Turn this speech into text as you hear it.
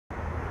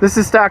This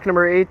is stock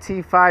number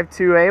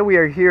AT52A. We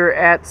are here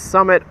at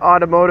Summit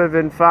Automotive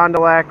in Fond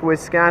du Lac,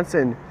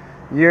 Wisconsin,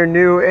 your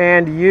new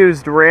and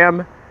used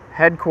Ram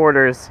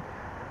headquarters.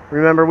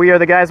 Remember, we are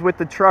the guys with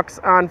the trucks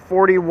on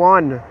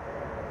 41.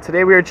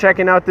 Today we are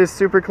checking out this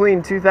super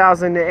clean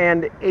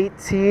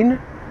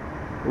 2018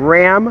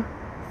 Ram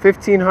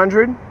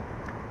 1500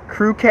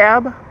 Crew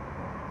Cab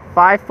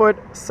 5-foot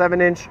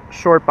 7-inch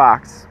short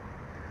box.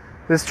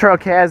 This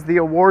truck has the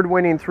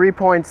award-winning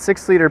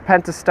 3.6-liter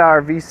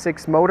Pentastar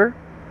V6 motor.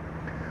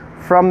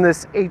 From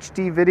this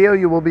HD video,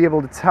 you will be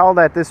able to tell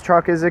that this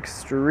truck is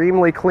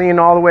extremely clean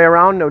all the way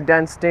around. No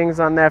dents, dings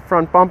on that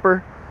front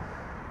bumper.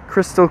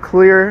 Crystal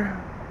clear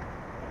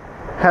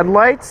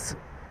headlights.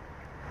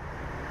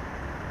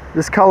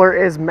 This color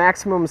is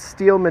maximum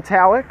steel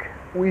metallic.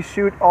 We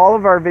shoot all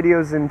of our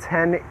videos in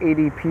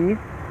 1080p.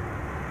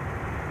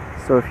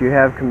 So if you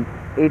have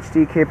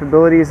HD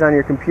capabilities on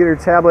your computer,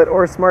 tablet,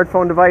 or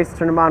smartphone device,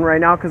 turn them on right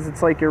now because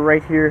it's like you're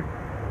right here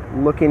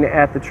looking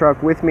at the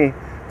truck with me.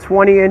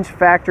 20-inch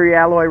factory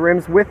alloy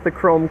rims with the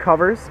chrome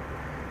covers.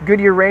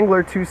 Goodyear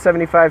Wrangler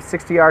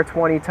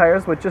 275/60R20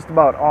 tires with just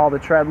about all the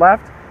tread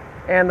left.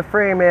 And the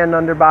frame and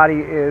underbody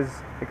is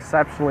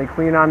exceptionally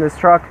clean on this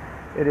truck.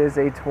 It is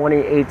a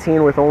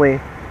 2018 with only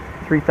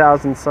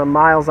 3,000 some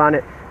miles on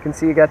it. You can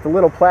see you got the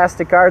little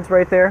plastic guards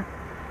right there.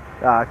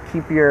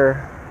 Keep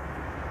your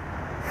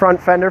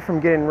front fender from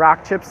getting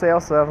rock chips. They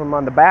also have them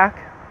on the back.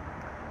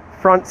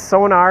 Front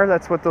sonar,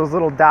 that's what those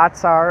little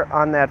dots are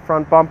on that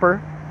front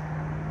bumper.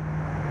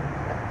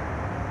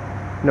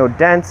 No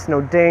dents,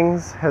 no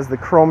dings, has the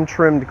chrome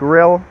trimmed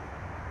grille.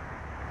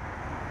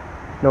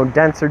 No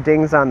dents or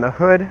dings on the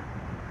hood.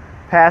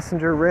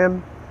 Passenger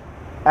rim,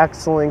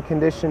 excellent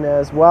condition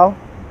as well.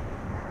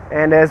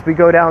 And as we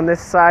go down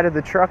this side of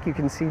the truck, you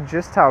can see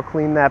just how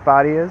clean that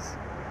body is,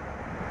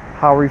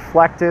 how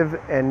reflective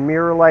and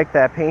mirror-like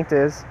that paint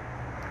is.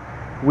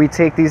 We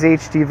take these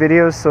HD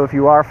videos, so if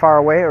you are far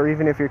away or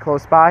even if you're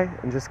close by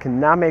and just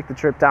cannot make the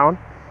trip down,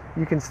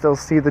 you can still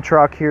see the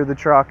truck, hear the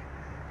truck,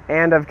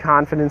 and have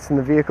confidence in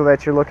the vehicle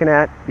that you're looking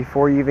at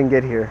before you even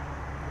get here.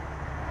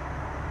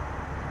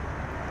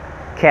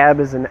 Cab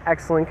is in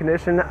excellent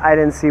condition. I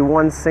didn't see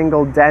one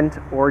single dent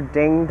or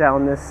ding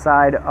down this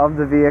side of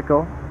the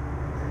vehicle.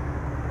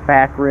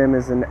 Back rim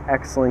is in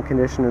excellent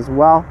condition as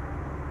well.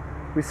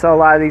 We sell a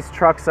lot of these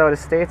trucks out of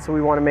state, so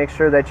we want to make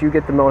sure that you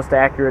get the most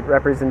accurate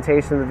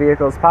representation of the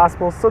vehicle as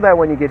possible so that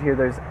when you get here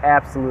there's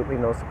absolutely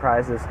no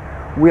surprises.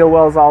 Wheel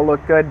wells all look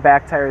good.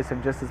 Back tires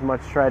have just as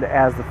much tread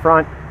as the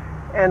front.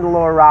 And the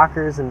lower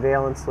rockers and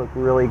valence look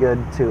really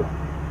good too.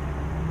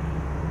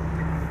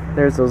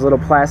 There's those little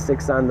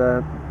plastics on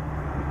the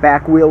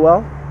back wheel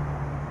well.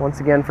 Once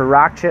again for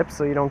rock chips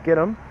so you don't get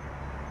them.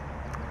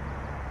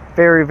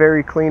 Very,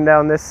 very clean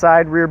down this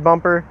side. Rear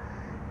bumper,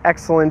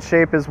 excellent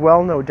shape as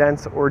well. No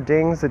dents or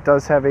dings. It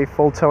does have a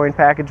full towing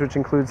package which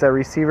includes that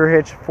receiver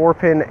hitch,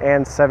 4-pin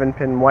and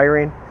 7-pin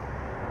wiring.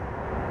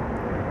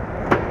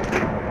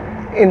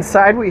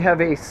 Inside we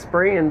have a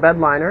spray and bed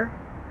liner.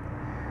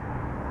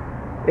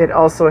 It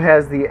also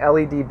has the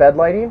LED bed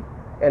lighting,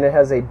 and it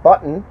has a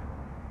button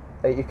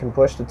that you can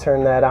push to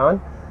turn that on.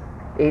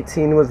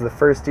 18 was the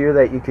first year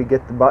that you could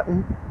get the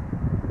button.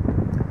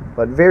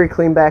 But very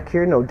clean back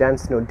here, no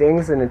dents, no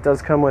dings, and it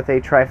does come with a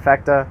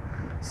trifecta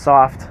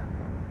soft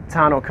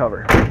tonneau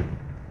cover.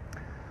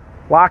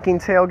 Locking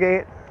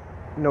tailgate,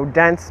 no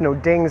dents, no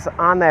dings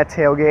on that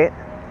tailgate.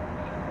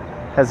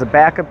 Has a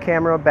backup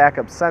camera,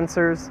 backup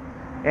sensors,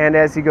 and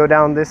as you go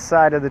down this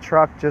side of the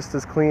truck, just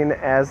as clean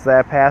as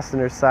that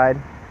passenger side.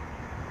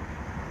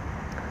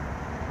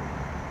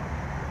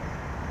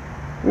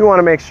 We want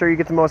to make sure you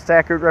get the most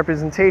accurate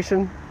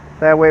representation.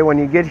 That way when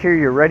you get here,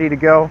 you're ready to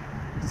go.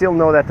 So you'll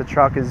know that the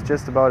truck is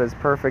just about as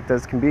perfect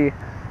as can be,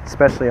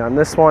 especially on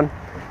this one.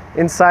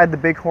 Inside, the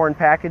Bighorn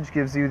package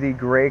gives you the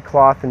gray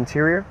cloth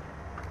interior.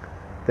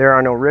 There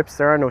are no rips,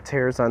 there are no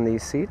tears on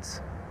these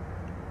seats.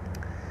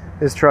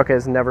 This truck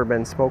has never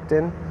been smoked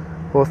in.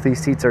 Both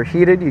these seats are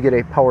heated. You get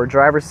a power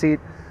driver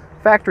seat,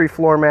 factory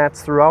floor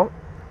mats throughout,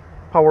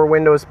 power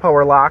windows,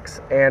 power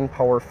locks, and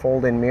power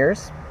fold-in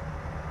mirrors.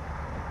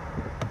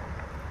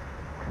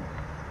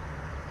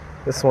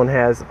 This one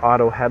has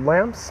auto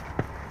headlamps.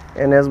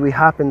 And as we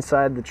hop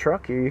inside the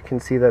truck here, you can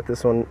see that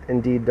this one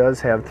indeed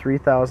does have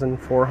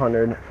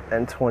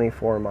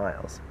 3,424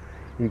 miles.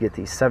 You get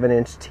the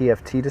 7-inch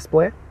TFT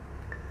display,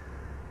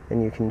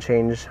 and you can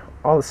change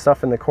all the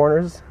stuff in the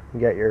corners.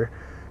 You got your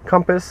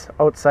compass,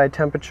 outside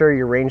temperature,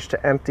 your range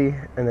to empty,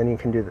 and then you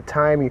can do the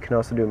time. You can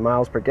also do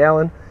miles per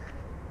gallon,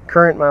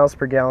 current miles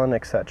per gallon,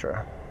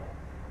 etc.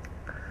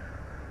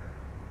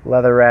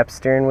 Leather wrapped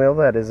steering wheel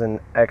that is in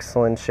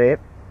excellent shape.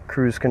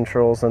 Cruise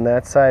controls on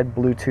that side,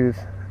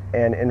 Bluetooth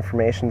and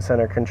information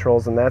center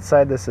controls on that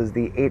side. This is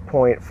the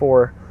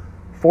 8.4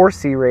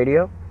 4C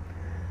radio.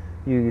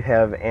 You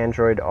have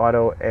Android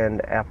Auto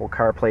and Apple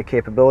CarPlay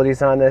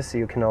capabilities on this.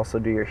 You can also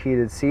do your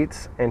heated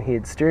seats and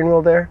heated steering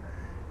wheel there.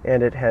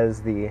 And it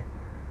has the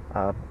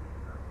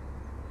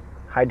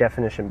high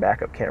definition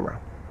backup camera.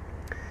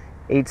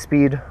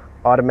 8-speed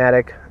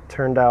automatic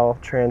turn dial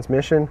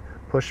transmission,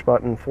 push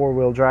button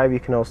 4-wheel drive. You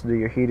can also do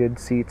your heated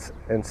seats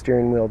and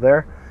steering wheel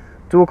there.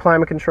 Dual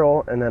climate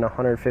control, and then a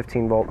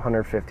 115 volt,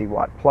 150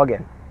 watt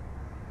plug-in.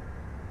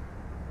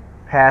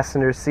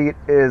 Passenger seat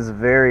is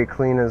very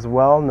clean as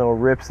well. No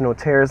rips, no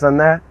tears on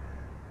that.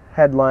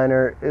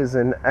 Headliner is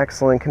in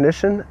excellent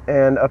condition,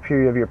 and up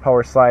here you have your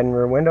power slide and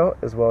rear window,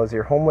 as well as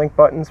your Homelink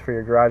buttons for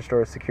your garage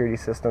door security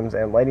systems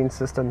and lighting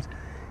systems.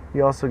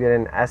 You also get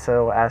an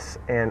SOS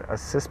and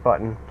assist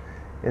button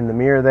in the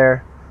mirror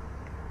there,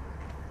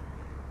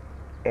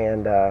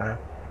 and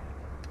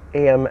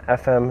AM,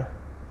 FM,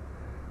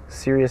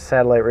 Sirius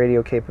satellite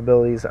radio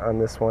capabilities on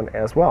this one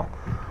as well.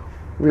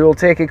 We will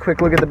take a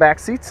quick look at the back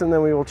seats, and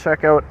then we will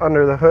check out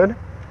under the hood.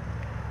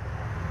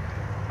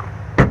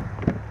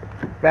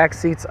 Back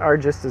seats are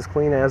just as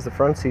clean as the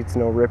front seats,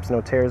 no rips,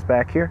 no tears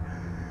back here.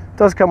 It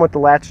does come with the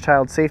latch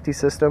child safety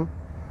system,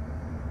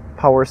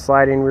 power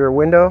sliding rear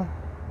window.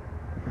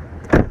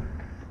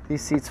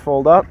 These seats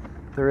fold up.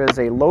 There is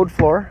a load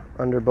floor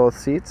under both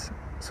seats,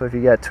 so if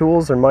you got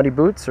tools or muddy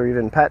boots or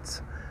even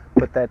pets,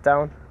 put that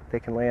down.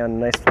 They can lay on a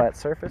nice flat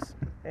surface,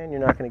 and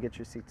you're not going to get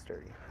your seats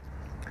dirty.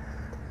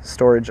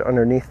 Storage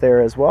underneath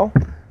there as well.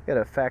 You got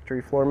a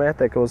factory floor mat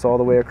that goes all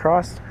the way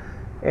across,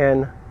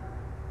 and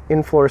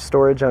in-floor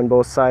storage on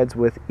both sides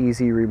with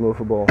easy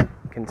removable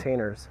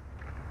containers.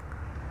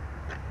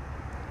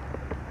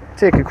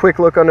 Take a quick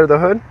look under the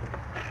hood.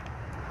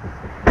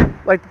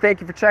 I'd like to thank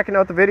you for checking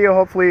out the video.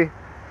 Hopefully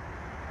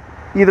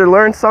either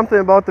learned something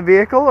about the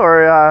vehicle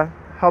or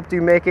helped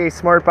you make a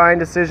smart buying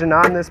decision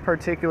on this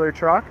particular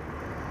truck.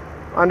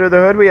 Under the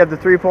hood we have the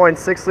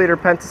 3.6 liter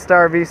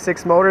Pentastar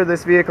V6 motor.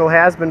 This vehicle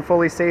has been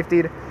fully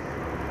safetied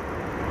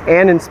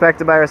and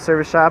inspected by our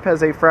service shop,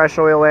 has a fresh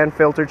oil and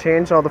filter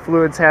change. All the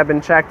fluids have been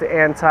checked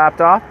and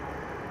topped off.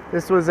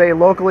 This was a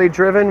locally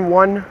driven,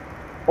 one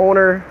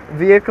owner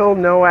vehicle,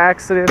 no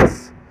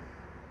accidents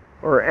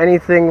or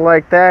anything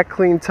like that,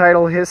 clean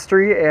title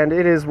history, and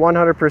it is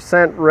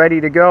 100% ready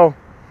to go.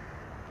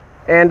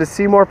 And to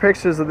see more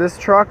pictures of this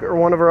truck or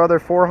one of our other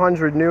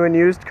 400 new and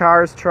used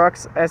cars,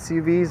 trucks,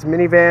 SUVs,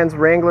 minivans,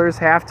 Wranglers,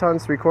 half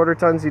tons, 3/4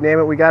 tons, you name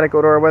it, we got it.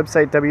 Go to our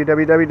website,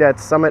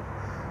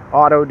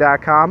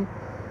 www.summitauto.com.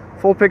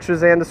 Full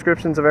pictures and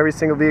descriptions of every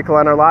single vehicle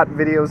on our lot,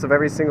 videos of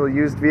every single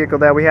used vehicle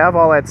that we have,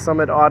 all at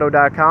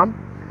summitauto.com.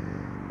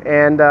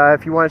 And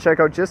if you want to check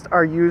out just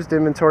our used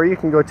inventory, you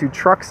can go to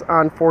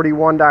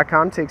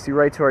truckson41.com. Takes you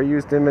right to our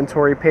used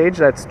inventory page.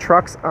 That's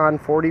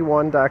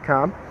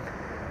truckson41.com.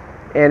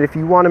 And if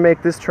you want to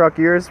make this truck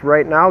yours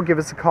right now, give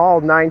us a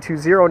call,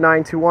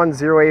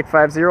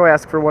 920-921-0850.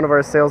 Ask for one of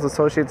our sales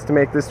associates to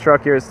make this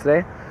truck yours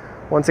today.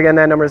 Once again,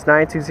 that number is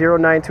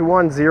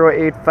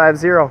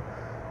 920-921-0850.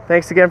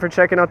 Thanks again for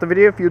checking out the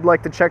video. If you'd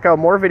like to check out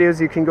more videos,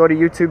 you can go to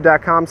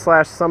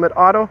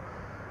youtube.com/summitauto.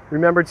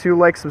 Remember to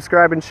like,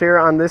 subscribe, and share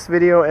on this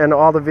video and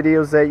all the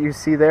videos that you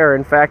see there.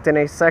 In fact, in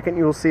a second,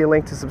 you will see a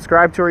link to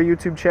subscribe to our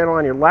YouTube channel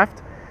on your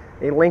left,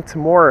 a link to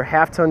more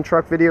half-ton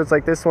truck videos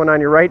like this one on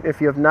your right.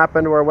 If you have not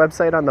been to our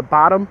website, on the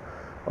bottom,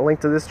 a link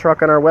to this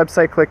truck on our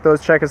website. Click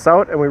those, check us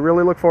out, and we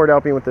really look forward to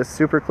helping you with this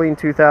super clean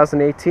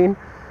 2018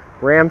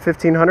 Ram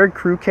 1500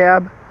 Crew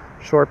Cab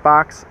Short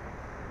Box.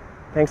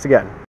 Thanks again.